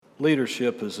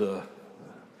Leadership is an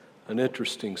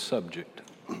interesting subject.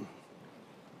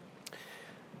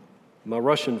 My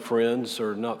Russian friends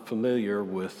are not familiar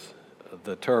with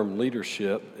the term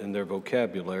leadership in their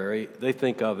vocabulary. They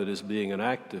think of it as being an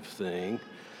active thing,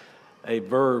 a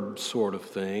verb sort of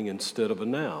thing instead of a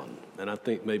noun. And I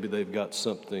think maybe they've got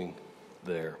something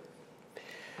there.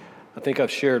 I think I've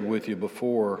shared with you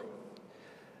before,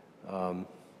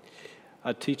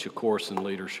 I teach a course in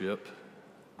leadership,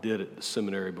 did at the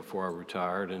seminary before I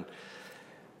retired, and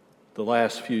the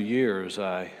last few years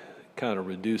I kind of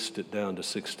reduced it down to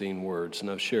 16 words, and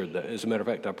I've shared that. As a matter of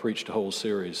fact, I preached a whole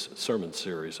sermon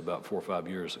series about 4 or 5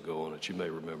 years ago on it, you may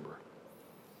remember.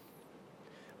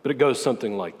 But it goes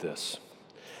something like this.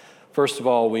 First of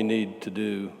all, we need to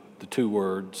do the 2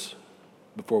 words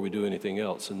before we do anything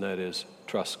else, and that is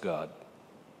trust God.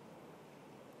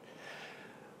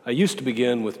 I used to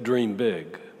begin with dream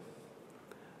big,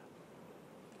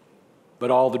 but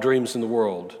all the dreams in the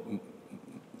world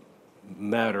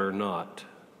matter not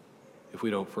if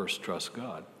we don't first trust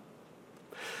God.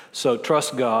 So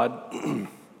trust God,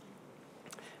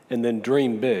 and then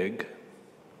dream big,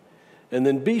 and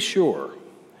then be sure,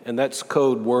 and that's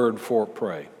code word for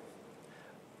pray.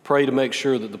 Pray to make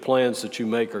sure that the plans that you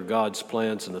make are God's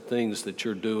plans and the things that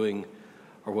you're doing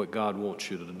are what God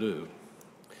wants you to do.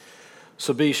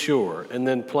 So be sure, and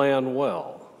then plan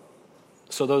well.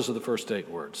 So those are the first 8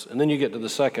 words. And then you get to the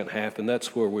second half, and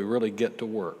that's where we really get to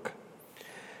work.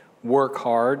 Work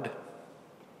hard,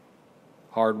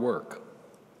 hard work.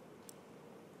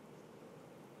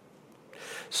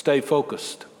 Stay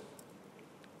focused.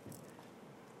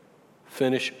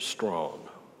 Finish strong.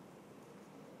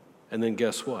 And then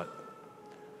guess what?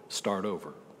 Start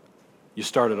over. You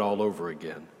start it all over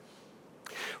again.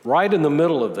 Right in the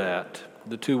middle of that,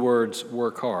 the 2 words,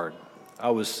 work hard. I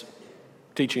was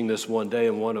teaching this one day,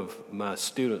 and one of my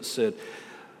students said,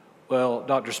 well,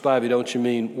 Dr. Spivey, don't you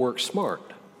mean work smart?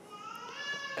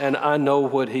 And I know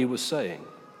what he was saying,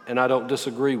 and I don't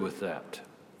disagree with that.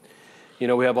 You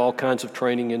know, we have all kinds of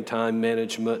training in time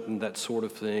management and that sort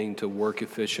of thing to work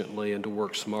efficiently and to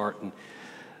work smart.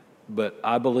 But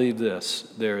I believe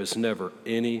this, there is never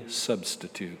any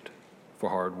substitute for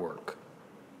hard work.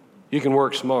 You can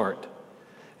work smart,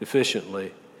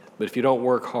 efficiently, but if you don't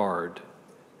work hard,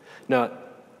 now,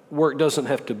 work doesn't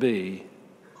have to be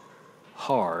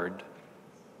hard,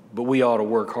 but we ought to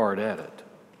work hard at it.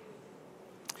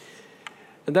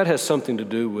 And that has something to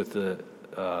do with the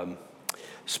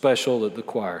special that the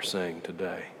choir sang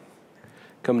today.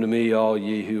 Come to me, all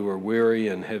ye who are weary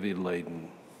and heavy laden.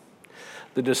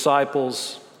 The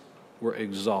disciples were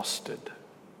exhausted.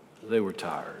 They were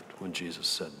tired when Jesus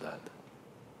said that.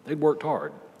 They'd worked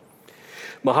hard.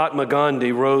 Mahatma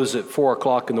Gandhi rose at 4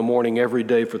 o'clock in the morning every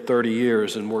day for 30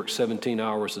 years and worked 17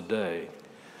 hours a day.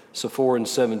 So 4 and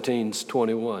 17 is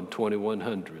 21,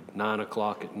 2100. 9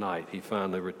 o'clock at night, he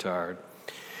finally retired.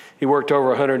 He worked over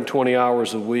 120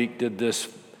 hours a week, did this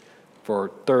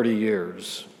for 30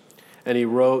 years. And he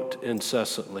wrote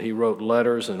incessantly. He wrote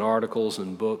letters and articles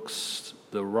and books.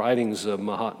 The writings of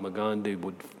Mahatma Gandhi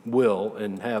will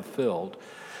and have filled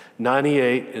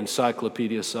 98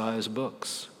 encyclopedia-sized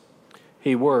books.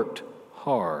 He worked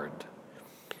hard.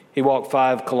 He walked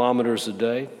 5 kilometers a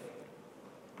day.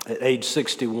 At age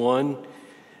 61,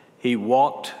 he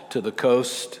walked to the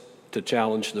coast to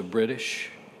challenge the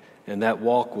British, and that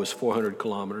walk was 400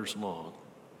 kilometers long,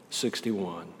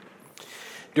 61.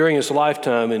 During his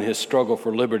lifetime in his struggle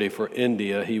for liberty for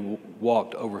India, he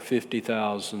walked over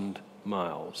 50,000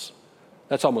 miles.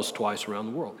 That's almost twice around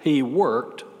the world. He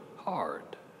worked hard.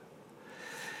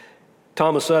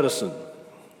 Thomas Edison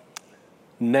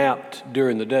napped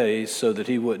during the day so that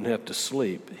he wouldn't have to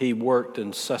sleep. He worked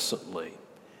incessantly.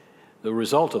 The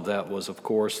result of that was, of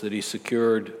course, that he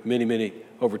secured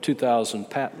over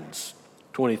 2,000 patents,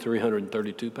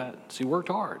 2,332 patents. He worked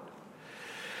hard.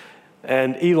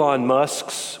 And Elon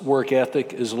Musk's work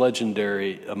ethic is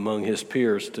legendary among his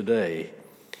peers today.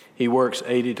 He works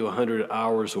 80 to 100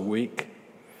 hours a week.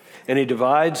 And he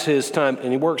divides his time,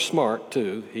 and he works smart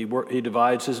too. He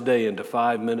divides his day into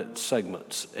 5-minute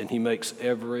segments, and he makes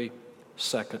every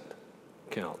second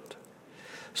count.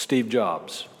 Steve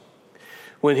Jobs,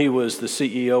 when he was the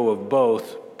CEO of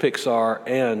both Pixar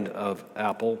and of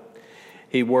Apple,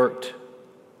 he worked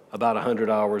about 100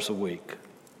 hours a week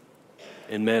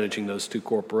in managing those 2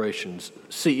 corporations.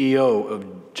 CEO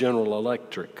of General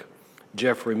Electric,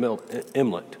 Jeffrey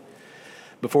Immelt,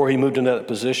 before he moved into that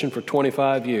position for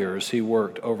 25 years, he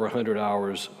worked over 100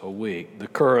 hours a week. The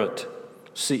current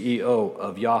CEO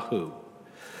of Yahoo,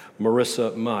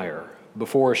 Marissa Mayer,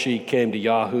 before she came to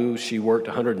Yahoo, she worked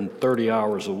 130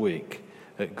 hours a week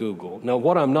at Google. Now,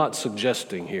 what I'm not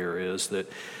suggesting here is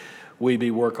that we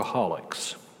be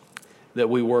workaholics, that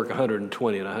we work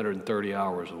 120 and 130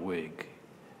 hours a week.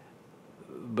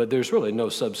 But there's really no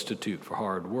substitute for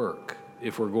hard work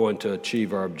if we're going to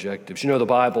achieve our objectives. You know, the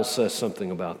Bible says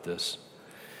something about this.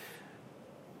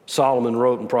 Solomon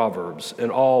wrote in Proverbs, "In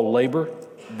all labor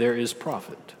there is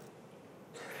profit,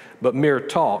 but mere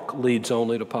talk leads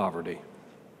only to poverty.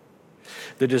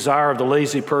 The desire of the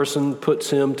lazy person puts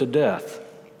him to death,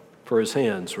 for his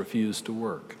hands refuse to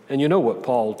work." And you know what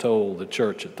Paul told the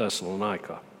church at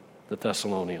Thessalonica, the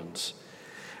Thessalonians.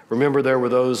 Remember, there were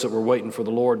those that were waiting for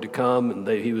the Lord to come, and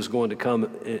he was going to come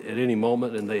at any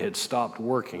moment, and they had stopped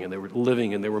working, and they were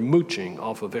living, and they were mooching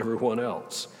off of everyone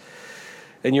else.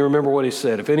 And you remember what he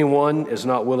said, if anyone is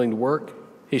not willing to work,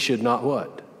 he should not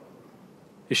what?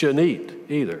 He shouldn't eat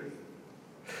either.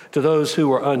 To those who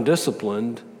were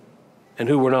undisciplined and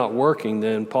who were not working,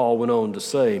 then Paul went on to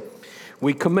say,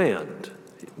 we command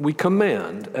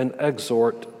and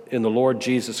exhort in the Lord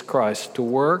Jesus Christ to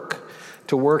work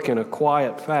in a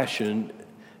quiet fashion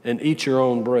and eat your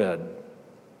own bread.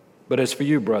 But as for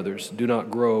you, brothers, do not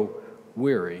grow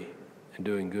weary in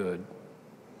doing good.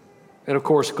 And of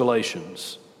course,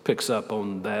 Galatians picks up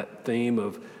on that theme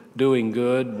of doing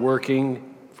good,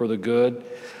 working for the good.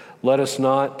 Let us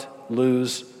not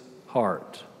lose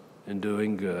heart in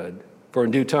doing good, for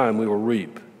in due time we will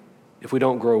reap if we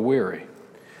don't grow weary.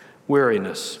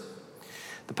 Weariness.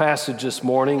 The passage this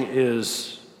morning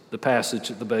is the passage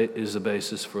that is the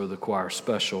basis for the choir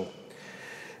special.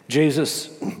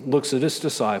 Jesus looks at his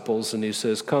disciples and he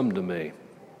says, "Come to me.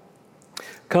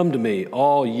 Come to me,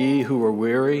 all ye who are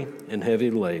weary and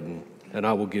heavy laden, and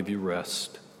I will give you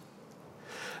rest.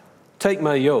 Take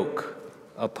my yoke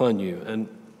upon you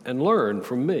and learn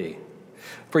from me.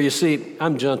 For you see,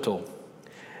 I'm gentle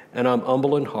and I'm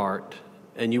humble in heart,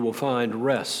 and you will find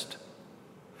rest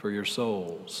for your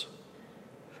souls.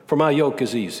 For my yoke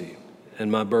is easy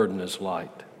and my burden is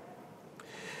light."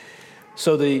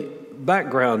 So the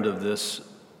background of this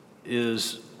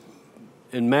is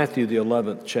in Matthew, the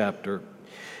 11th chapter.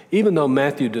 Even though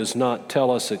Matthew does not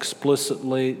tell us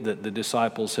explicitly that the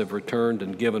disciples have returned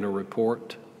and given a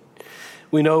report,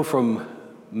 we know from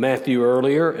Matthew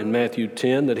earlier in Matthew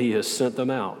 10 that he has sent them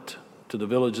out to the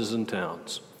villages and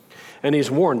towns. And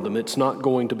he's warned them it's not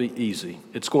going to be easy.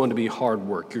 It's going to be hard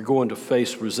work. You're going to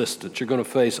face resistance. You're going to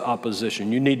face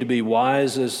opposition. You need to be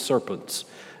wise as serpents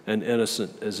and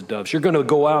innocent as doves. You're going to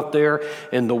go out there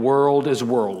and the world is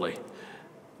worldly.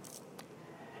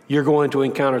 You're going to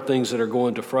encounter things that are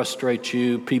going to frustrate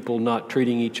you, people not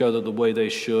treating each other the way they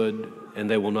should, and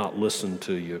they will not listen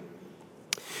to you.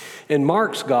 In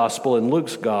Mark's gospel and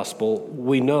Luke's gospel,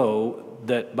 we know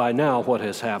that by now what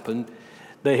has happened,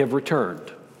 they have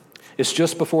returned. It's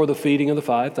just before the feeding of the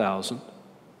 5,000.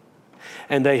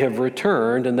 And they have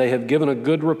returned and they have given a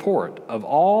good report of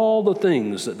all the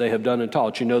things that they have done and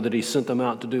taught. You know that he sent them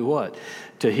out to do what?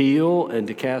 To heal and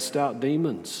to cast out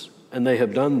demons. And they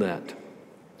have done that.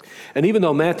 And even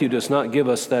though Matthew does not give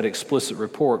us that explicit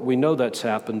report, we know that's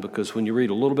happened because when you read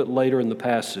a little bit later in the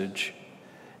passage,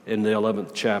 in the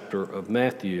 11th chapter of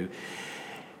Matthew,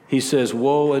 he says,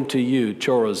 "Woe unto you,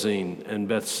 Chorazin and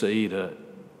Bethsaida!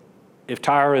 If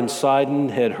Tyre and Sidon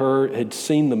had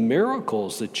seen the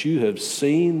miracles that you have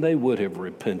seen, they would have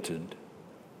repented.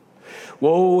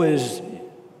 Woe is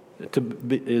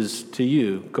to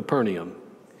you, Capernaum,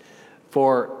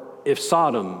 for if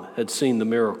Sodom had seen the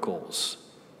miracles,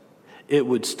 it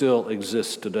would still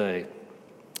exist today."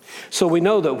 So we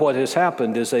know that what has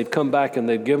happened is they've come back and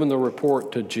they've given the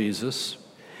report to Jesus,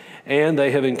 and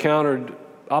they have encountered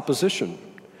opposition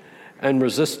and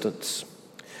resistance.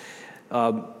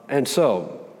 And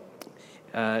so,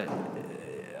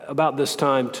 about this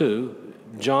time too,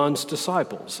 John's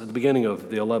disciples, at the beginning of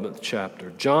the 11th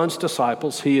chapter, John's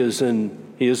disciples, he is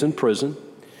in prison,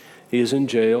 he is in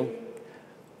jail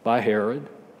by Herod,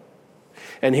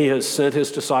 and he has sent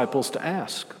his disciples to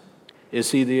ask,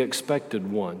 is he the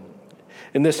expected one?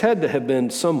 And this had to have been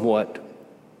somewhat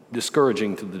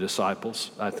discouraging to the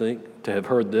disciples, I think, to have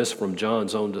heard this from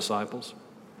John's own disciples.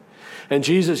 And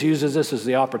Jesus uses this as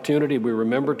the opportunity, we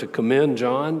remember, to commend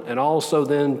John and also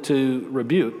then to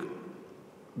rebuke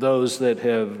those that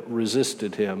have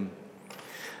resisted him,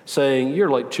 saying, you're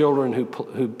like children who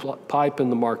pipe in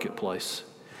the marketplace.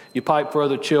 You pipe for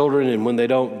other children, and when they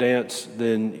don't dance,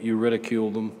 then you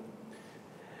ridicule them.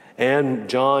 And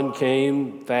John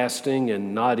came fasting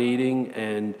and not eating,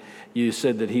 and you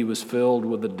said that he was filled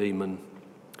with a demon.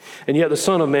 And yet the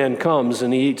Son of Man comes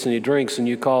and he eats and he drinks, and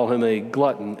you call him a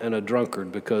glutton and a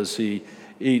drunkard because he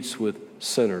eats with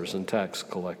sinners and tax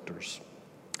collectors.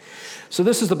 So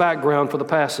this is the background for the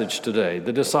passage today.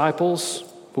 The disciples,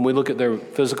 when we look at their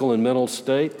physical and mental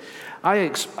state,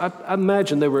 I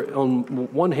imagine they were, on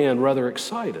one hand, rather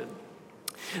excited.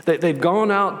 They've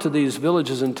gone out to these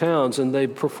villages and towns and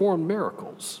they've performed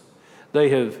miracles. They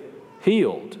have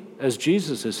healed as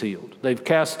Jesus has healed. They've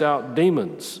cast out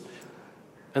demons,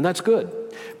 and that's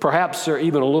good. Perhaps they're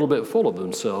even a little bit full of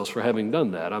themselves for having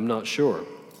done that. I'm not sure.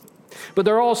 But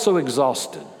they're also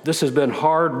exhausted. This has been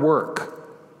hard work.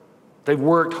 They've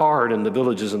worked hard in the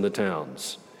villages and the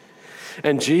towns.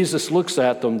 And Jesus looks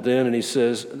at them then and he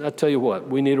says, I tell you what,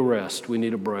 we need a rest. We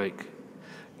need a break.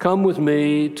 Come with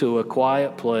me to a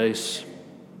quiet place,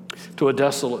 to a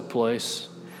desolate place,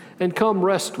 and come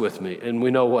rest with me. And we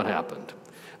know what happened.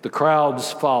 The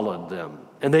crowds followed them.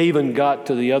 And they even got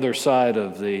to the other side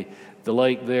of the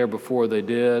lake there before they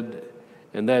did.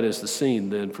 And that is the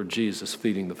scene then for Jesus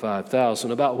feeding the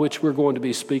 5,000, about which we're going to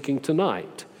be speaking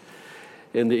tonight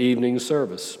in the evening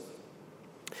service.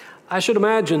 I should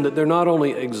imagine that they're not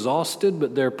only exhausted,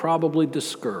 but they're probably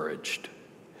discouraged.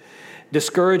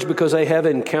 Discouraged because they have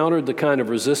encountered the kind of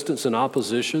resistance and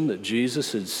opposition that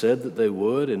Jesus had said that they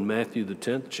would in Matthew the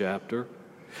 10th chapter.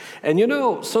 And you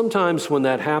know, sometimes when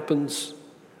that happens,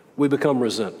 we become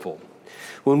resentful.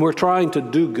 When we're trying to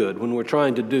do good, when we're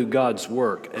trying to do God's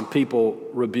work, and people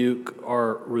rebuke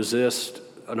or resist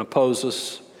and oppose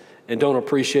us and don't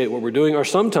appreciate what we're doing, or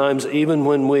sometimes even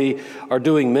when we are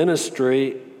doing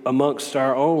ministry amongst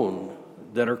our own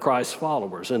that are Christ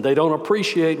followers, and they don't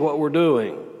appreciate what we're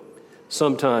doing,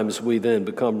 sometimes we then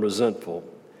become resentful.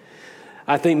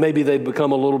 I think maybe they've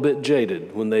become a little bit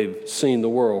jaded when they've seen the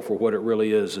world for what it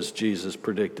really is, as Jesus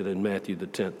predicted in Matthew the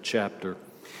 10th chapter.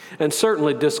 And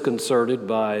certainly disconcerted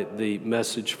by the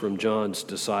message from John's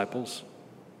disciples.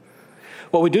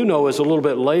 What we do know is a little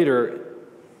bit later,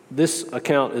 this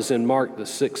account is in Mark the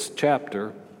 6th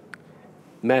chapter,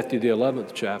 Matthew the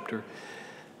 11th chapter.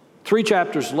 3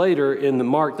 chapters later, in the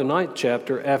Mark the 9th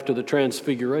chapter, after the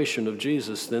transfiguration of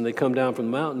Jesus, then they come down from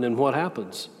the mountain, and what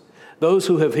happens? Those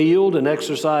who have healed and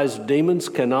exorcised demons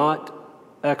cannot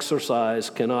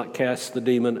cast the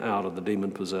demon out of the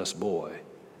demon-possessed boy.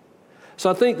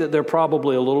 So I think that they're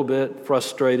probably a little bit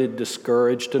frustrated,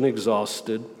 discouraged, and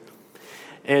exhausted.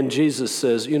 And Jesus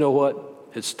says, you know what?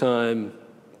 It's time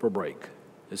for a break.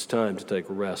 It's time to take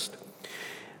a rest.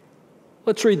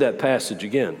 Let's read that passage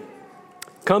again.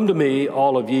 Come to me,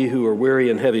 all of ye who are weary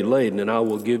and heavy laden, and I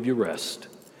will give you rest.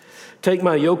 Take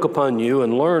my yoke upon you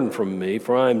and learn from me,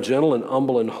 for I am gentle and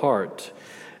humble in heart,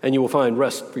 and you will find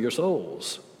rest for your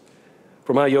souls.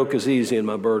 For my yoke is easy and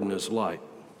my burden is light.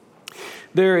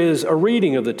 There is a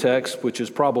reading of the text which is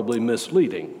probably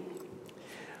misleading.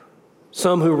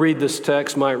 Some who read this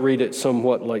text might read it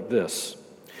somewhat like this.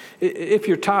 If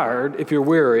you're tired, if you're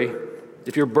weary,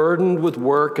 if you're burdened with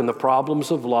work and the problems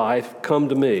of life, come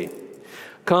to me.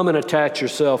 Come and attach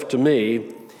yourself to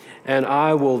me, and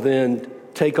I will then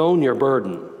take on your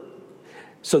burden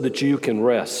so that you can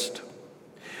rest.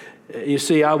 You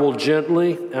see, I will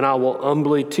gently and I will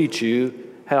humbly teach you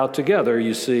how together,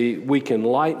 you see, we can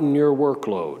lighten your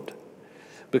workload,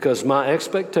 because my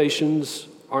expectations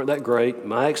aren't that great.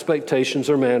 My expectations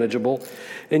are manageable.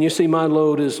 And you see, my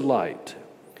load is light.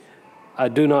 I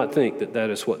do not think that that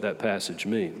is what that passage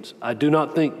means. I do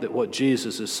not think that what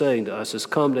Jesus is saying to us is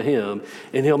come to him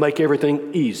and he'll make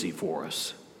everything easy for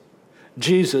us.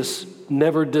 Jesus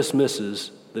never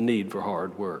dismisses the need for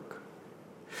hard work.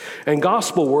 And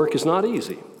gospel work is not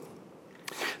easy.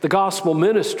 The gospel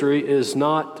ministry is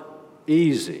not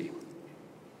easy.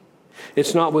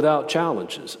 It's not without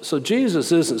challenges. So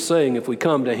Jesus isn't saying if we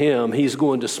come to him, he's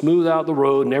going to smooth out the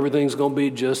road and everything's going to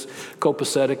be just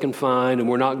copacetic and fine and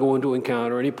we're not going to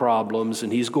encounter any problems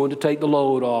and he's going to take the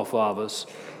load off of us.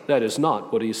 That is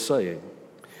not what he's saying.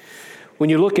 When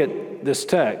you look at this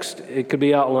text, it could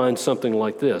be outlined something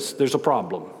like this. There's a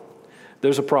problem.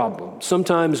 There's a problem.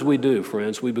 Sometimes we do,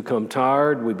 friends. We become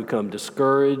tired, we become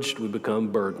discouraged, we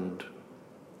become burdened.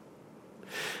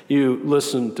 You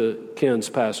listened to Ken's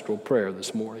pastoral prayer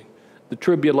this morning. The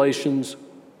tribulations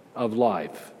of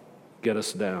life get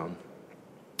us down.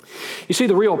 You see,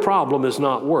 the real problem is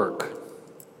not work.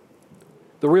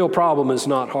 The real problem is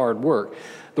not hard work.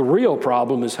 The real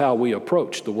problem is how we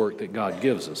approach the work that God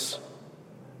gives us.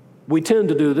 We tend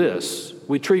to do this.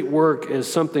 We treat work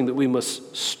as something that we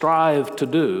must strive to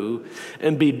do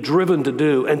and be driven to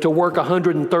do, and to work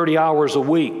 130 hours a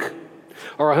week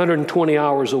or 120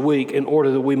 hours a week in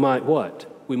order that we might what?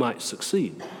 We might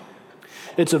succeed.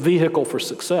 It's a vehicle for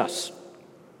success.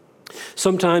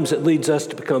 Sometimes it leads us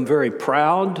to become very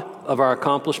proud of our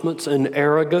accomplishments and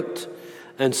arrogant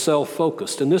and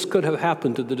self-focused. And this could have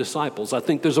happened to the disciples. I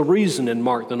think there's a reason in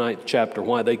Mark, the 9th chapter,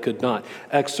 why they could not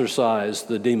exorcise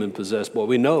the demon-possessed boy.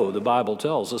 We know, the Bible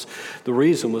tells us, the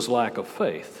reason was lack of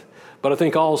faith. But I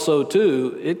think also,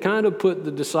 too, it kind of put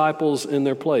the disciples in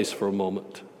their place for a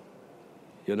moment.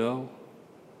 You know?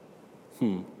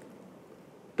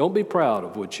 Don't be proud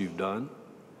of what you've done,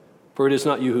 for it is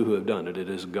not you who have done it, it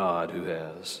is God who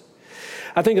has.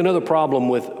 I think another problem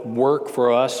with work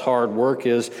for us, hard work,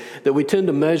 is that we tend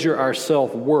to measure our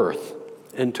self-worth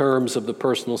in terms of the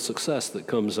personal success that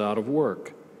comes out of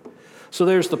work. So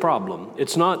there's the problem.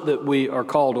 It's not that we are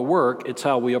called to work, it's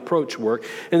how we approach work.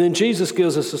 And then Jesus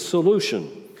gives us a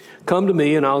solution. Come to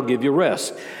me and I'll give you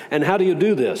rest. And how do you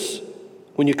do this?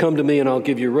 When you come to me and I'll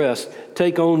give you rest,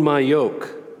 take on my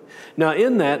yoke. Now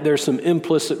in that, there's some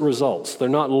implicit results. They're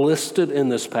not listed in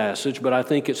this passage, but I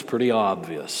think it's pretty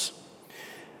obvious.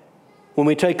 When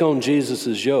we take on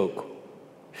Jesus' yoke,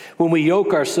 when we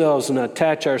yoke ourselves and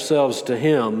attach ourselves to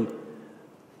him,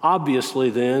 obviously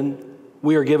then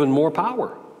we are given more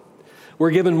power.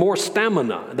 We're given more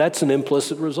stamina. That's an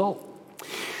implicit result.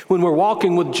 When we're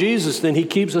walking with Jesus, then he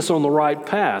keeps us on the right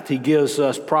path. He gives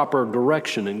us proper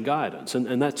direction and guidance,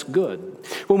 and that's good.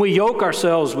 When we yoke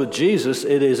ourselves with Jesus,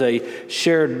 it is a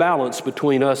shared balance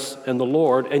between us and the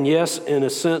Lord. And yes, in a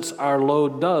sense, our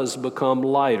load does become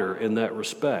lighter in that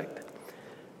respect.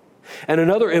 And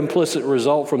another implicit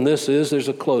result from this is there's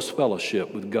a close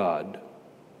fellowship with God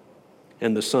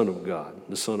and the Son of God,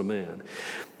 the Son of Man.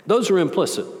 Those are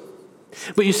implicit.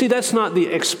 But you see, that's not the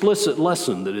explicit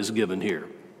lesson that is given here.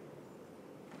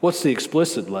 What's the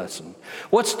explicit lesson?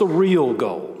 What's the real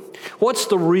goal? What's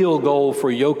the real goal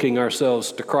for yoking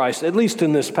ourselves to Christ, at least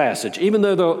in this passage? Even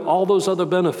though there are all those other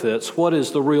benefits, what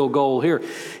is the real goal here?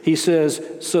 He says,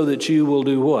 so that you will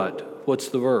do what? What's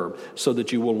the verb? So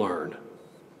that you will learn.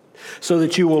 So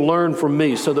that you will learn from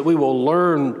me, so that we will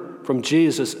learn from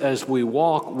Jesus as we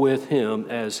walk with him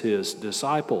as his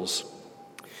disciples.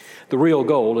 The real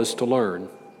goal is to learn.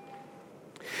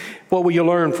 What will you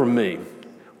learn from me?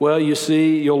 Well, you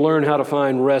see, you'll learn how to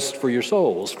find rest for your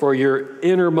souls, for your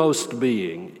innermost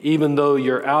being, even though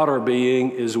your outer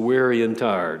being is weary and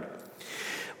tired.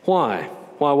 Why?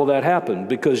 Why will that happen?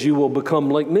 Because you will become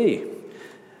like me.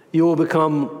 You will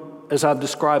become, as I've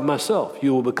described myself,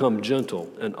 you will become gentle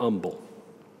and humble.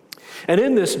 And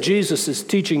in this, Jesus is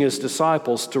teaching his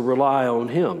disciples to rely on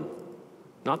him,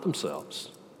 not themselves.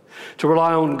 To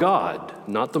rely on God,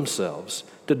 not themselves,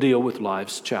 to deal with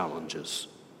life's challenges.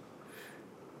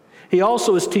 He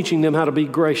also is teaching them how to be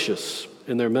gracious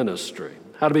in their ministry,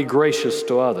 how to be gracious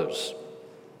to others.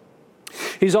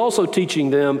 He's also teaching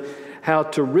them how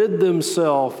to rid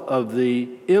themselves of the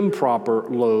improper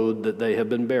load that they have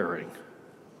been bearing,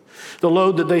 the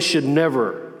load that they should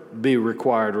never be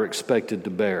required or expected to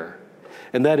bear,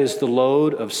 and that is the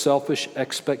load of selfish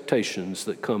expectations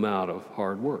that come out of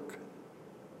hard work.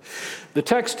 The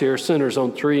text here centers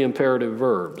on three imperative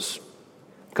verbs.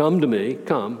 Come to me,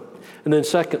 come. And then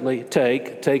secondly,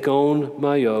 take on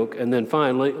my yoke. And then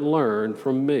finally, learn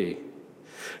from me.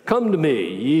 Come to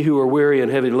me, ye who are weary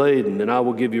and heavy laden, and I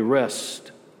will give you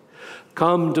rest.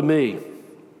 Come to me.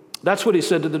 That's what he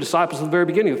said to the disciples at the very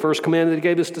beginning. The first command that he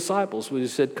gave his disciples was he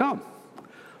said, come,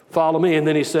 follow me. And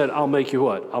then he said, I'll make you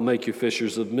what? I'll make you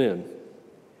fishers of men.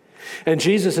 And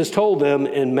Jesus has told them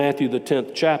in Matthew the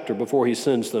 10th chapter, before he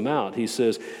sends them out, he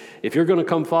says, if you're going to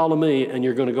come follow me and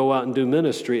you're going to go out and do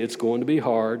ministry, it's going to be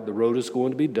hard. The road is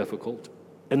going to be difficult.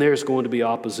 And there's going to be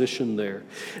opposition there.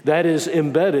 That is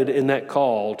embedded in that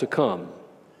call to come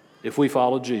if we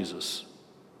follow Jesus.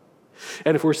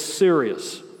 And if we're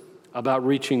serious about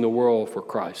reaching the world for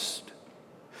Christ.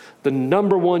 The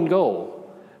number one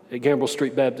goal at Gambrill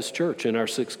Street Baptist Church in our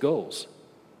 6 goals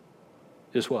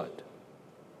is what?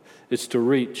 It's to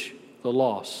reach the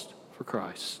lost for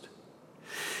Christ.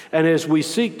 And as we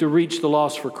seek to reach the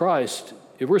lost for Christ,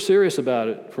 if we're serious about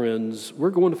it, friends, we're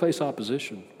going to face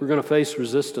opposition. We're going to face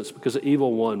resistance because the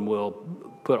evil one will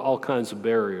put all kinds of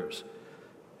barriers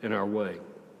in our way.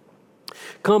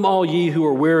 Come all ye who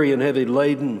are weary and heavy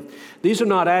laden. These are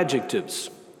not adjectives.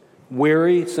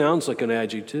 Weary sounds like an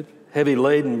adjective. Heavy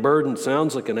laden, burden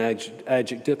sounds like an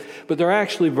adjective. But they're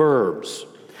actually verbs.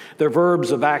 They're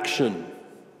verbs of action.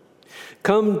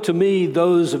 Come to me,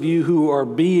 those of you who are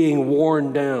being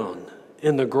worn down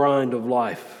in the grind of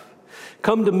life.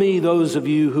 Come to me, those of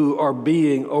you who are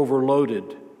being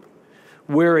overloaded.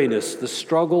 Weariness, the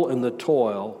struggle and the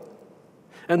toil,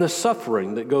 and the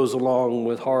suffering that goes along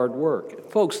with hard work.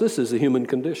 Folks, this is the human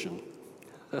condition.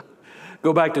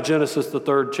 Go back to Genesis, the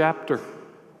 3rd chapter.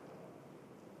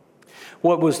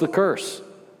 What was the curse?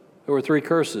 There were 3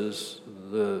 curses,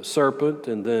 the serpent,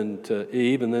 and then to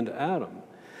Eve, and then to Adam.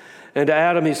 And to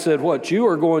Adam he said, what? You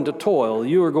are going to toil.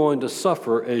 You are going to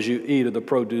suffer as you eat of the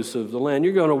produce of the land.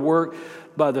 You're going to work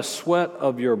by the sweat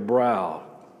of your brow.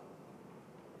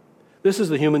 This is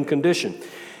the human condition.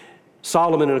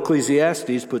 Solomon in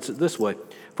Ecclesiastes puts it this way.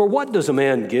 For what does a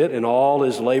man get in all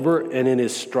his labor and in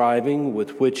his striving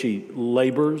with which he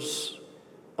labors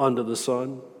under the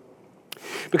sun?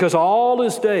 Because all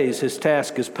his days his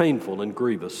task is painful and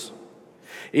grievous.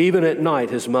 Even at night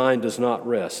his mind does not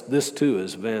rest. This too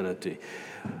is vanity.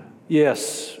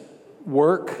 Yes,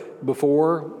 work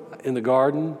before in the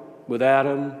garden with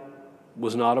Adam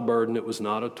was not a burden. It was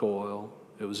not a toil.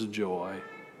 It was a joy.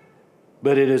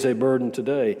 But it is a burden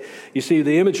today. You see,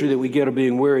 the imagery that we get of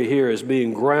being weary here is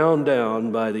being ground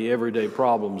down by the everyday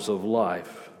problems of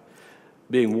life,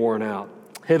 being worn out,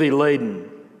 heavy laden,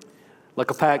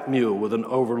 like a pack mule with an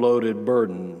overloaded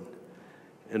burden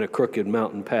in a crooked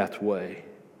mountain pathway.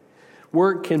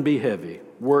 Work can be heavy.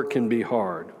 Work can be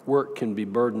hard. Work can be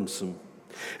burdensome.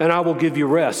 And I will give you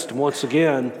rest. Once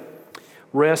again,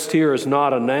 rest here is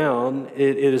not a noun.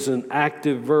 It is an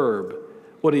active verb.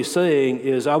 What he's saying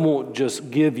is, I won't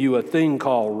just give you a thing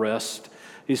called rest.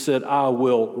 He said, I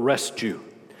will rest you.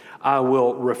 I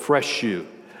will refresh you.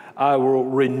 I will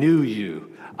renew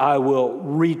you. I will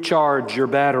recharge your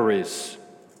batteries.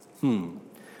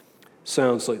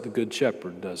 Sounds like the Good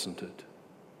Shepherd, doesn't it?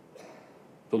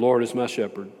 The Lord is my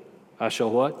shepherd. I shall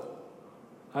what?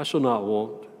 I shall not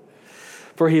want.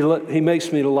 For he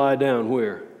makes me to lie down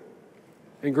where?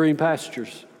 In green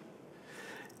pastures.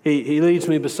 He leads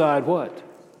me beside what?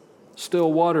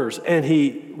 Still waters. And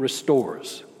he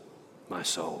restores my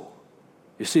soul.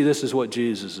 You see, this is what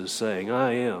Jesus is saying.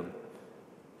 I am.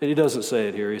 And he doesn't say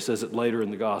it here. He says it later in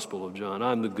the Gospel of John.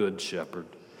 I'm the good shepherd.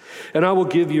 And I will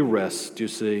give you rest, you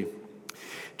see.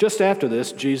 Just after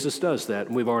this, Jesus does that,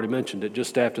 and we've already mentioned it.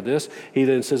 Just after this, he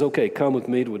then says, okay, come with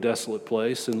me to a desolate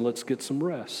place and let's get some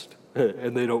rest.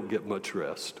 And they don't get much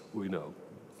rest, we know.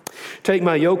 Take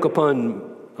my yoke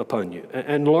upon you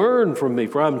and learn from me,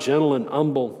 for I'm gentle and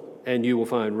humble, and you will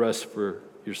find rest for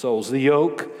your souls. The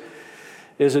yoke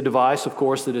is a device, of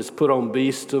course, that is put on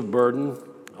beasts of burden,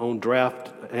 on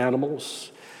draft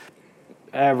animals.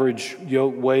 Average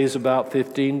yoke weighs about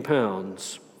 15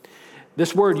 pounds.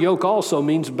 This word yoke also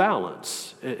means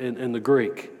balance in the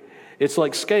Greek. It's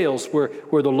like scales where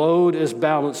the load is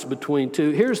balanced between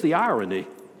two. Here's the irony.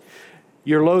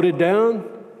 You're loaded down,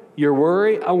 you're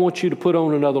worried, I want you to put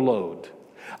on another load.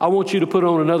 I want you to put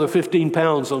on another 15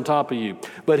 pounds on top of you.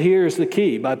 But here's the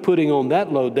key. By putting on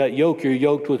that load, that yoke, you're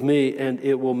yoked with me, and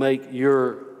it will make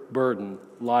your burden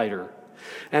lighter.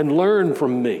 And learn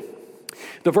from me.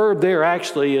 The verb there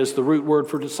actually is the root word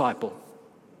for disciple.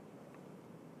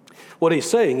 What he's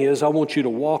saying is, I want you to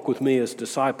walk with me as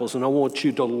disciples, and I want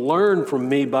you to learn from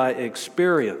me by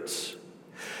experience,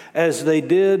 as they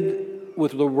did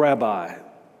with the rabbi.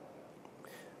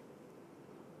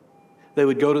 They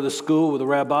would go to the school with the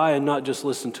rabbi and not just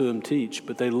listen to him teach,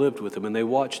 but they lived with him, and they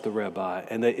watched the rabbi,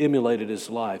 and they emulated his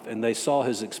life, and they saw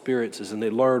his experiences, and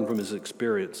they learned from his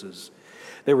experiences.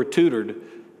 They were tutored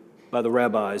by the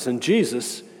rabbis, and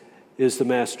Jesus is the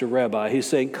master rabbi. He's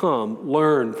saying, come,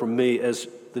 learn from me as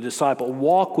the disciple.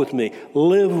 Walk with me,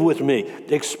 live with me,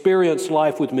 experience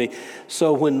life with me.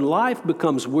 So when life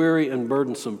becomes weary and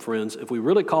burdensome, friends, if we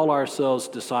really call ourselves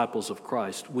disciples of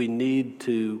Christ, we need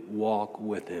to walk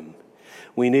with him.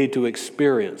 We need to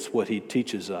experience what he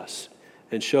teaches us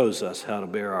and shows us how to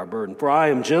bear our burden. For I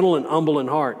am gentle and humble in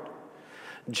heart.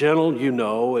 Gentle, you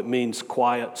know, it means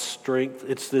quiet strength.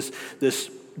 It's this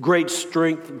great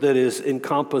strength that is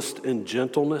encompassed in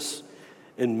gentleness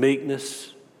and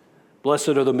meekness. Blessed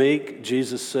are the meek,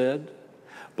 Jesus said.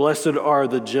 Blessed are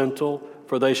the gentle,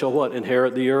 for they shall what?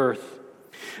 Inherit the earth.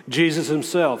 Jesus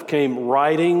himself came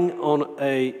riding on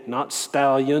a, not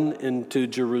stallion into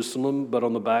Jerusalem, but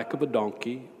on the back of a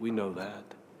donkey. We know that.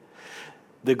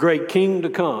 The great king to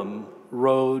come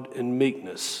rode in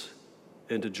meekness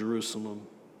into Jerusalem.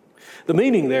 The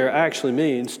meaning there actually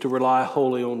means to rely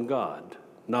wholly on God,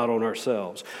 not on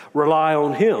ourselves. Rely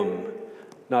on him,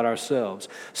 not ourselves.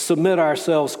 Submit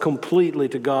ourselves completely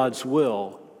to God's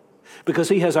will, because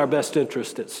he has our best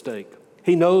interest at stake.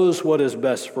 He knows what is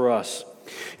best for us.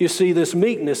 You see, this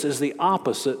meekness is the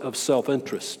opposite of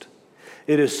self-interest.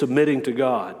 It is submitting to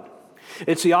God.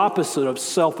 It's the opposite of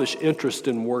selfish interest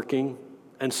in working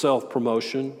and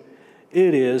self-promotion.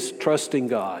 It is trusting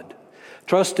God.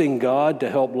 Trusting God to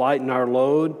help lighten our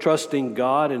load. Trusting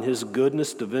God and his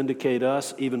goodness to vindicate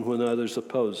us even when others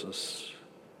oppose us.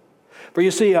 For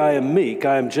you see, I am meek,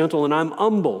 I am gentle, and I'm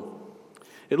humble.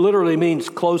 It literally means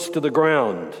close to the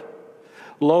ground.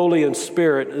 Lowly in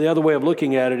spirit. The other way of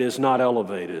looking at it is not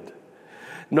elevated,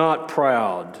 not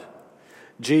proud,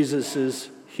 Jesus'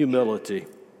 humility.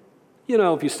 You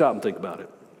know, if you stop and think about it.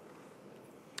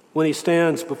 When he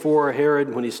stands before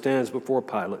Herod, when he stands before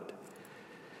Pilate,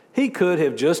 he could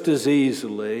have just as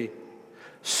easily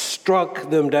struck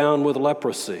them down with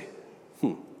leprosy,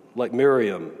 like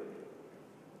Miriam.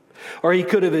 Or he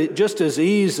could have just as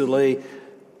easily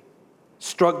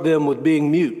struck them with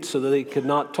being mute so that they could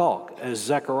not talk, as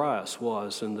Zacharias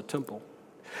was in the temple.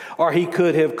 Or he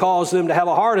could have caused them to have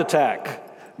a heart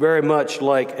attack, very much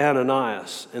like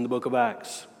Ananias in the book of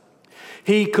Acts.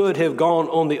 He could have gone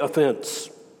on the offense.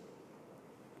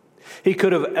 He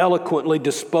could have eloquently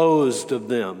disposed of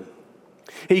them.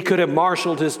 He could have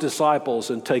marshaled his disciples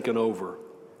and taken over,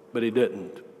 but he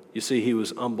didn't. You see, he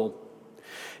was humble.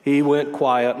 He went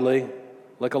quietly,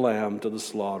 like a lamb, to the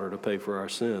slaughter to pay for our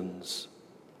sins.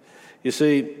 You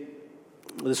see,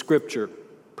 the Scripture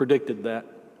predicted that.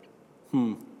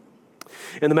 In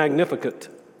the Magnificat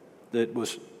that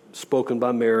was spoken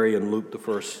by Mary in Luke, the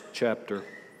first chapter,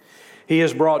 he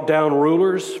has brought down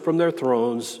rulers from their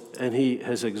thrones, and he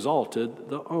has exalted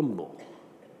the humble.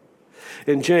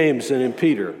 In James and in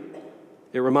Peter,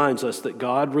 it reminds us that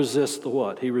God resists the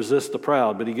what? He resists the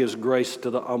proud, but he gives grace to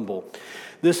the humble.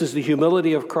 This is the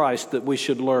humility of Christ that we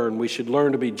should learn. We should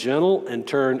learn to be gentle and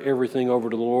turn everything over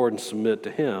to the Lord and submit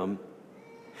to him.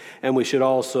 And we should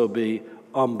also be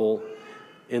humble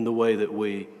in the way that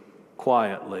we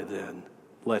quietly then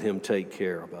let him take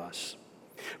care of us.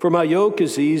 For my yoke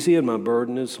is easy and my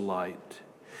burden is light.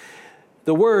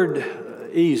 The word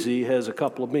easy has a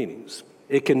couple of meanings.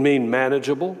 It can mean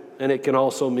manageable, and it can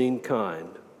also mean kind.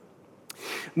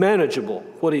 Manageable,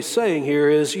 what he's saying here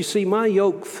is, you see, my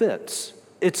yoke fits.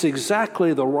 It's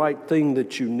exactly the right thing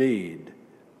that you need.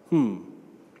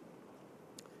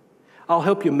 I'll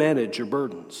help you manage your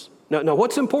burdens. Now,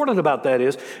 what's important about that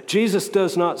is, Jesus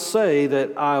does not say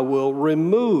that I will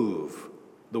remove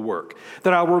the work,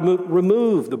 that I will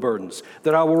remove the burdens,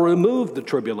 that I will remove the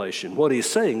tribulation. What he's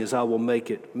saying is I will make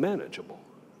it manageable.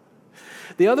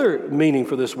 The other meaning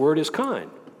for this word is kind,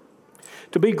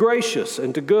 to be gracious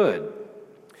and to good.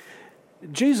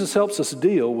 Jesus helps us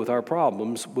deal with our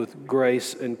problems with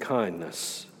grace and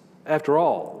kindness. After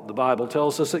all, the Bible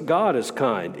tells us that God is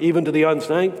kind, even to the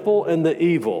unthankful and the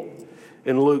evil,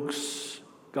 in Luke's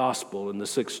gospel in the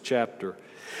 6th chapter.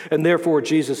 And therefore,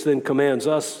 Jesus then commands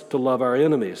us to love our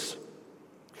enemies.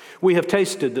 We have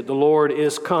tasted that the Lord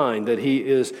is kind, that he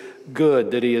is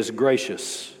good, that he is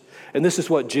gracious. And this is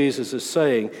what Jesus is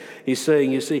saying. He's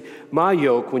saying, you see, my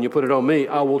yoke, when you put it on me,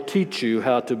 I will teach you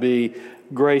how to be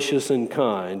gracious and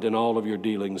kind in all of your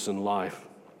dealings in life.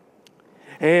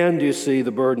 And you see,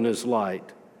 the burden is light,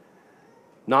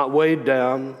 not weighed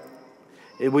down.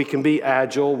 We can be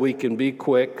agile, we can be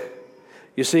quick.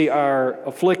 You see, our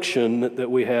affliction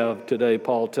that we have today,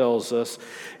 Paul tells us,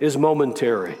 is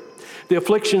momentary. The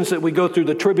afflictions that we go through,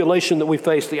 the tribulation that we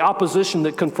face, the opposition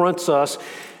that confronts us,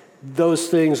 those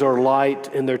things are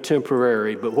light and they're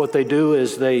temporary. But what they do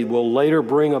is they will later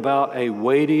bring about a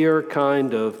weightier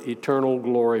kind of eternal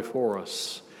glory for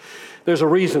us. There's a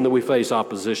reason that we face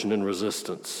opposition and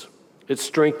resistance. It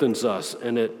strengthens us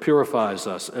and it purifies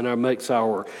us and it makes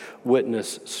our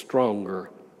witness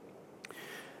stronger.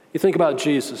 You think about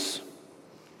Jesus.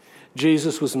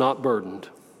 Jesus was not burdened.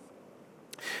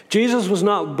 Jesus was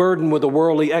not burdened with the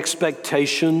worldly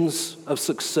expectations of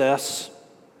success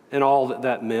and all that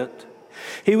that meant.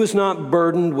 He was not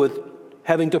burdened with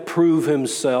having to prove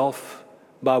himself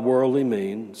by worldly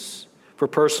means for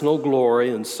personal glory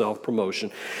and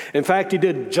self-promotion. In fact, he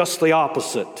did just the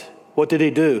opposite. What did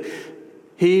he do?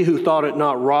 He who thought it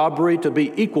not robbery to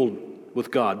be equal with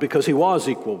God, because he was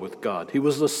equal with God, he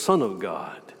was the Son of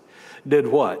God, did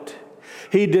what?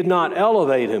 He did not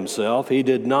elevate himself. He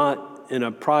did not, in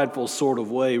a prideful sort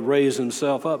of way, raise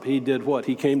himself up. He did what?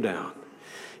 He came down.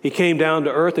 He came down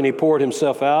to earth and he poured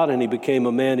himself out and he became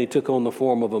a man. He took on the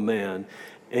form of a man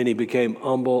and he became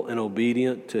humble and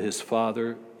obedient to his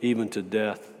Father, even to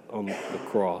death on the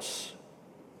cross.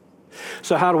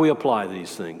 So how do we apply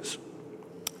these things?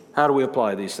 How do we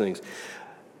apply these things?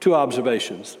 Two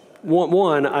observations.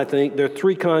 One, I think there are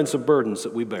three kinds of burdens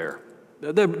that we bear.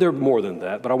 There are more than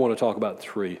that, but I want to talk about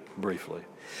three briefly.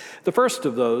 The first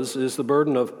of those is the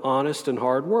burden of honest and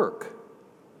hard work.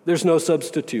 There's no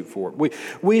substitute for it.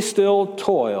 We still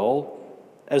toil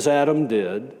as Adam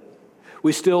did.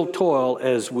 We still toil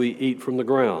as we eat from the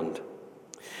ground.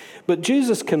 But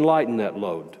Jesus can lighten that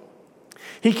load.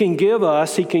 He can give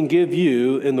us, he can give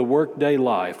you in the workday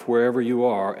life, wherever you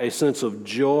are, a sense of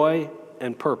joy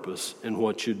and purpose in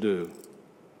what you do.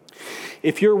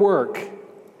 If your work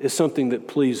is something that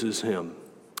pleases him,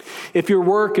 if your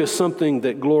work is something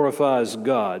that glorifies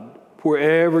God,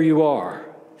 wherever you are,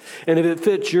 And if it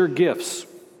fits your gifts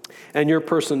and your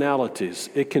personalities,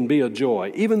 it can be a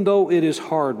joy. Even though it is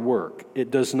hard work,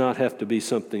 it does not have to be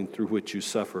something through which you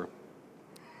suffer.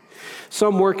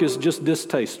 Some work is just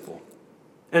distasteful.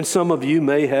 And some of you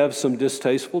may have some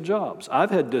distasteful jobs.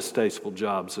 I've had distasteful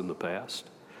jobs in the past.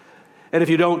 And if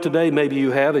you don't today, maybe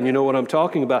you have, and you know what I'm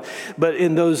talking about. But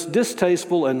in those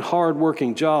distasteful and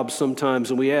hard-working jobs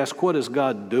sometimes, and we ask, what is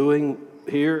God doing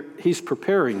here? He's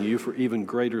preparing you for even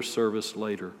greater service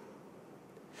later.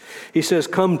 He says,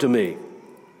 come to me,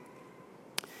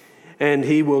 and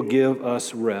he will give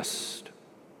us rest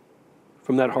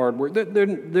from that hard work.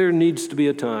 There needs to be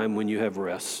a time when you have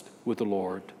rest with the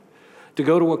Lord, to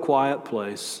go to a quiet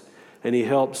place, and he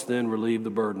helps then relieve the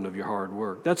burden of your hard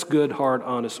work. That's good, hard,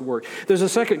 honest work. There's a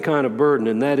second kind of burden,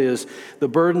 and that is the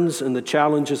burdens and the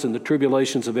challenges and the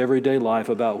tribulations of everyday life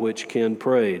about which Ken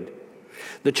prayed.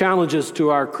 The challenges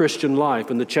to our Christian life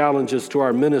and the challenges to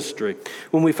our ministry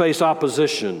when we face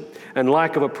opposition and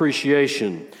lack of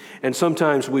appreciation, and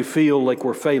sometimes we feel like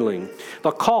we're failing.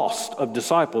 The cost of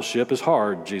discipleship is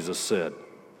hard, Jesus said.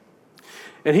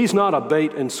 And he's not a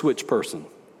bait and switch person.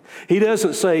 He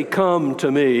doesn't say, come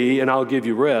to me and I'll give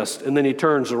you rest, and then he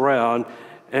turns around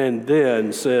and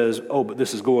then says, oh, but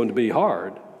this is going to be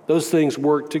hard. Those things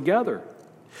work together.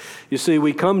 You see,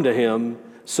 we come to him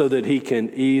so that he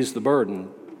can ease the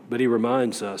burden, but he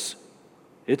reminds us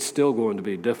it's still going to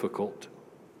be difficult.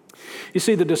 You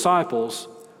see, the disciples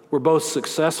were both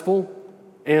successful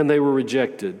and they were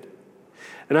rejected.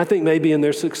 And I think maybe in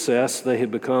their success, they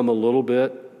had become a little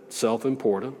bit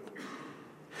self-important.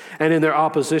 And in their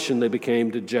opposition, they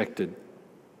became dejected.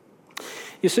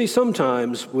 You see,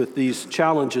 sometimes with these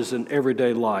challenges in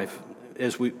everyday life,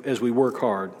 as we work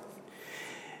hard,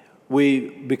 we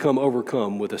become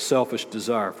overcome with a selfish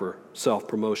desire for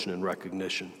self-promotion and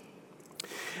recognition.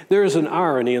 There is an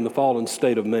irony in the fallen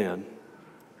state of man.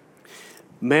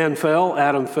 Man fell,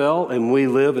 Adam fell, and we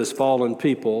live as fallen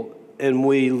people, and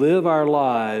we live our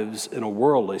lives in a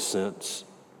worldly sense,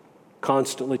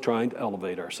 constantly trying to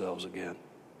elevate ourselves again.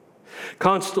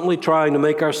 Constantly trying to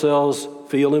make ourselves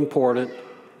feel important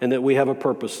and that we have a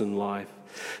purpose in life.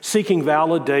 Seeking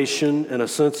validation and a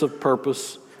sense of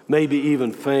purpose, maybe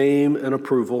even fame and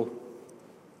approval,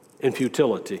 and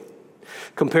futility.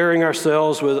 Comparing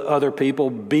ourselves with other people,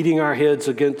 beating our heads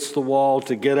against the wall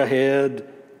to get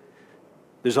ahead.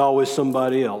 There's always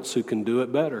somebody else who can do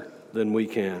it better than we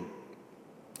can.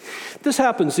 This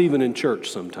happens even in church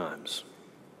sometimes.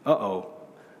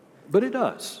 But it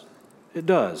does. It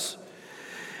does.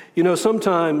 You know,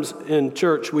 sometimes in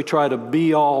church we try to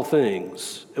be all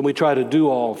things and we try to do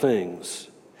all things.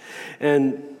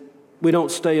 And we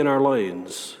don't stay in our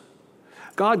lanes.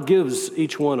 God gives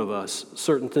each one of us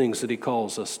certain things that he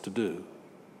calls us to do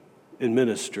in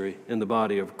ministry in the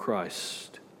body of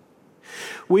Christ.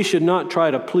 We should not try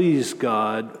to please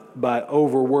God by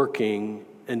overworking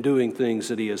and doing things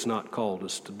that he has not called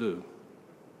us to do.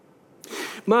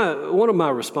 One of my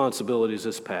responsibilities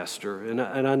as pastor, and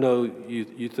I know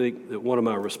you think that one of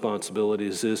my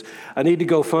responsibilities is I need to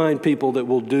go find people that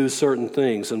will do certain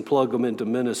things and plug them into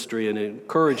ministry and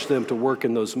encourage them to work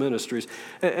in those ministries,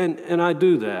 and I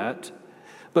do that.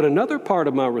 But another part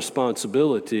of my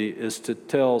responsibility is to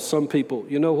tell some people,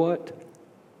 you know what?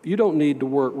 You don't need to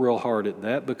work real hard at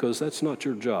that because that's not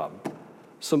your job.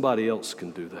 Somebody else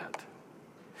can do that.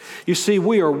 You see,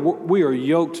 we are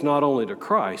yoked not only to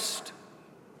Christ,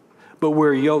 but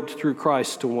we're yoked through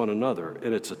Christ to one another,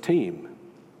 and it's a team.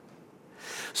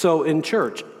 So in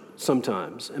church,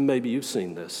 sometimes, and maybe you've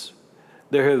seen this,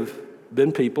 there have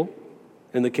been people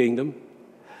in the kingdom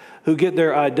who get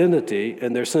their identity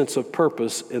and their sense of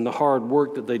purpose in the hard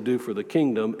work that they do for the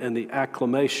kingdom and the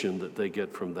acclamation that they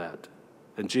get from that.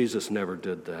 And Jesus never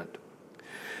did that.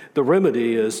 The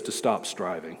remedy is to stop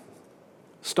striving.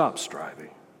 Stop striving.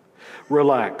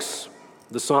 Relax.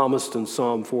 The psalmist in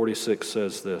Psalm 46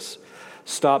 says this,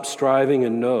 stop striving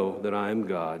and know that I am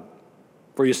God.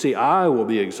 For you see, I will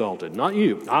be exalted, not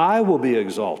you. I will be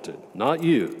exalted, not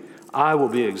you. I will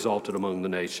be exalted among the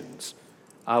nations.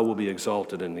 I will be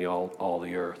exalted in all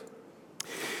the earth.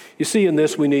 You see, in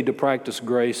this we need to practice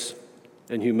grace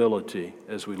and humility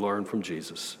as we learn from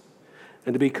Jesus,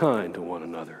 and to be kind to one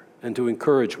another, and to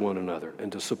encourage one another,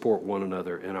 and to support one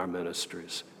another in our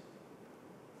ministries,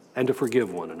 and to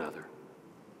forgive one another.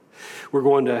 We're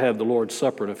going to have the Lord's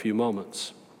Supper in a few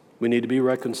moments. We need to be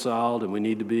reconciled, and we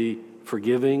need to be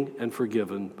forgiving and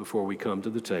forgiven before we come to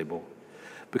the table,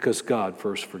 because God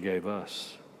first forgave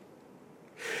us.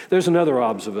 There's another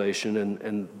observation,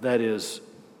 and that is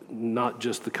not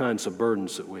just the kinds of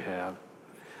burdens that we have,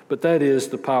 but that is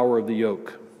the power of the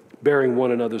yoke, bearing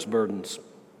one another's burdens.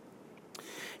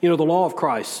 You know, the law of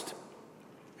Christ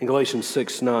in Galatians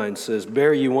 6:9 says,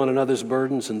 "Bear ye one another's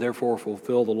burdens and therefore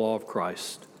fulfill the law of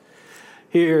Christ."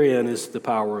 Herein is the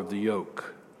power of the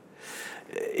yoke.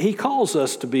 He calls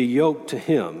us to be yoked to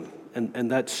him, and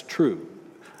that's true.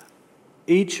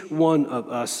 Each one of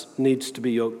us needs to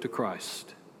be yoked to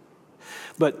Christ.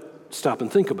 But stop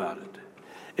and think about it.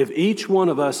 If each one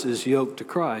of us is yoked to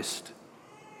Christ,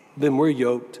 then we're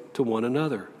yoked to one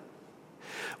another.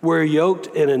 We're yoked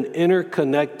in an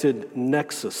interconnected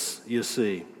nexus, you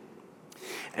see.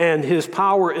 And his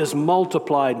power is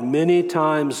multiplied many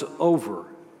times over.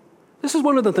 This is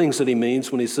one of the things that he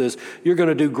means when he says, you're going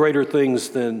to do greater things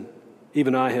than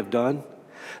even I have done.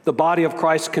 The body of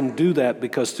Christ can do that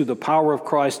because through the power of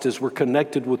Christ, as we're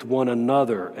connected with one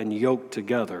another and yoked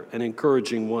together and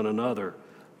encouraging one another,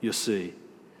 you see,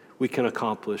 we can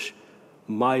accomplish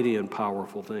mighty and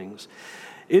powerful things.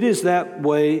 It is that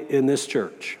way in this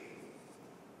church.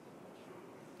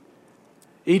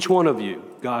 Each one of you,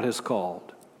 God has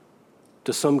called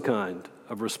to some kind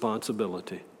of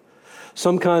responsibility,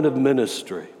 some kind of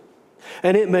ministry.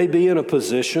 And it may be in a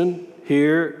position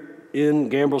here in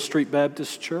Gambriel Street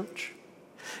Baptist Church.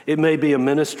 It may be a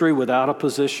ministry without a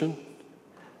position.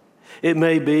 It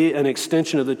may be an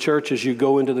extension of the church as you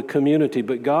go into the community,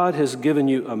 but God has given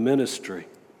you a ministry.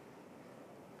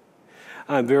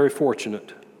 I'm very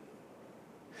fortunate.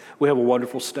 We have a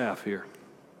wonderful staff here.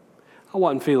 I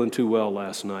wasn't feeling too well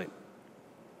last night.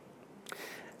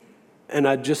 And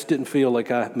I just didn't feel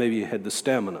like I maybe had the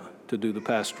stamina to do the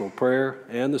pastoral prayer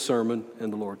and the sermon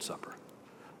and the Lord's Supper.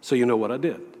 So you know what I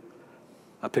did?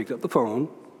 I picked up the phone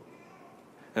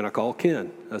and I called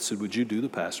Ken. I said, would you do the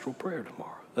pastoral prayer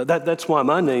tomorrow? That's why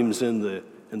my name's in the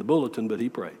bulletin, but he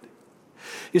prayed.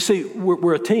 You see,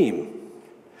 we're a team.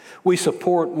 We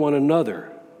support one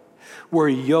another. We're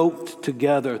yoked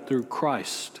together through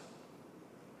Christ.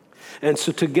 And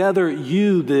so together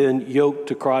you then yoked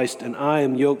to Christ and I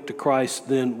am yoked to Christ,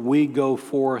 then we go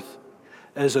forth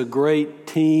as a great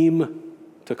team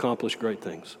to accomplish great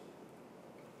things.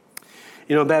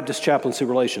 You know, in Baptist Chaplaincy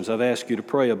Relations, I've asked you to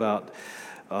pray about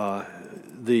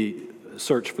the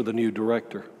search for the new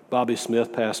director. Bobby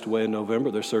Smith passed away in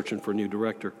November. They're searching for a new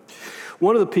director.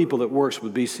 One of the people that works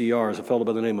with BCR is a fellow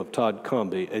by the name of Todd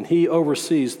Comby, and he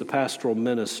oversees the pastoral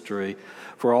ministry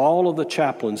for all of the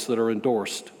chaplains that are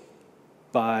endorsed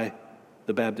by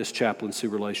the Baptist Chaplaincy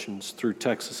Relations through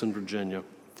Texas and Virginia.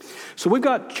 So we've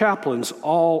got chaplains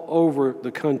all over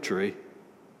the country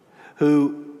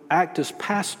who act as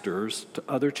pastors to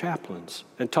other chaplains,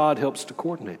 and Todd helps to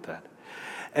coordinate that.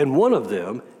 And one of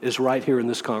them is right here in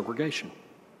this congregation,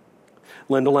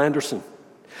 Lyndall Anderson.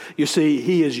 You see,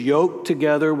 he is yoked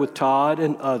together with Todd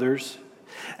and others,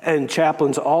 and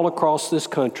chaplains all across this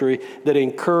country that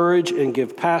encourage and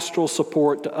give pastoral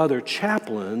support to other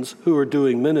chaplains who are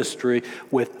doing ministry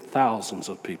with thousands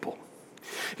of people.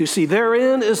 You see,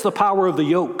 therein is the power of the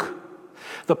yoke.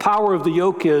 The power of the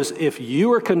yoke is if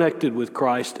you are connected with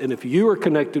Christ, and if you are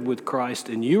connected with Christ,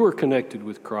 and you are connected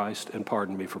with Christ, and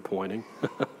pardon me for pointing,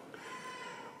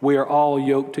 we are all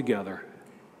yoked together.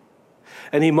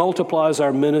 And he multiplies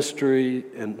our ministry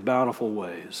in bountiful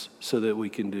ways so that we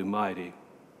can do mighty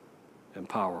and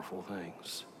powerful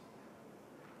things.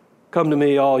 Come to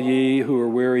me, all ye who are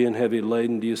weary and heavy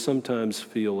laden. Do you sometimes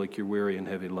feel like you're weary and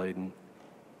heavy laden?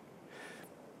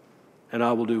 And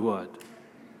I will do what?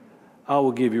 I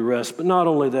will give you rest. But not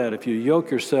only that, if you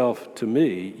yoke yourself to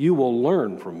me, you will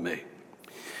learn from me.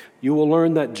 You will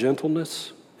learn that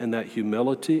gentleness and that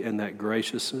humility and that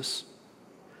graciousness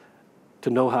to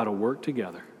know how to work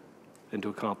together and to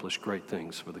accomplish great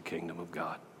things for the kingdom of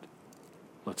God.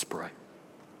 Let's pray.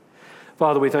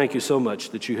 Father, we thank you so much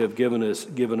that you have given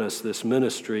us this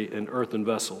ministry in earthen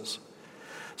vessels.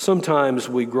 Sometimes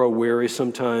we grow weary,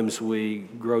 sometimes we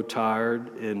grow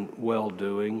tired in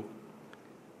well-doing,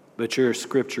 but your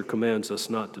scripture commands us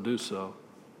not to do so.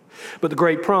 But the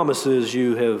great promise is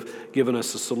you have given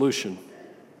us a solution.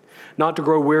 Not to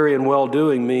grow weary in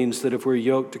well-doing means that if we're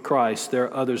yoked to Christ, there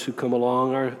are others who come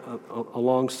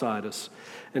alongside us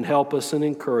and help us and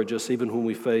encourage us even when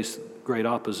we face great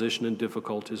opposition and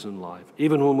difficulties in life,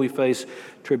 even when we face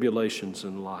tribulations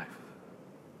in life.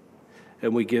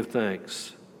 And we give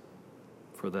thanks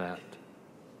for that.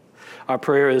 Our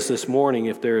prayer is this morning,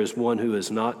 if there is one who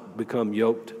has not become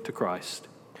yoked to Christ,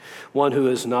 one who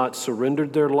has not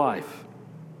surrendered their life,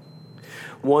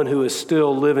 one who is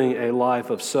still living a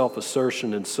life of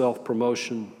self-assertion and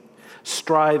self-promotion,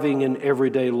 striving in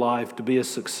everyday life to be a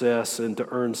success and to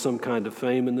earn some kind of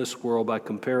fame in this world by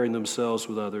comparing themselves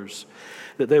with others,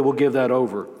 that they will give that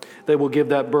over. They will give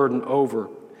that burden over,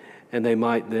 and they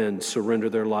might then surrender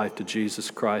their life to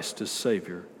Jesus Christ as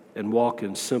Savior and walk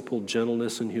in simple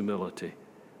gentleness and humility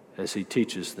as he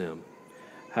teaches them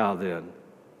how then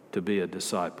to be a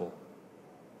disciple.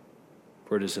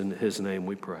 For it is in his name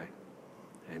we pray.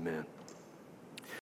 Amen.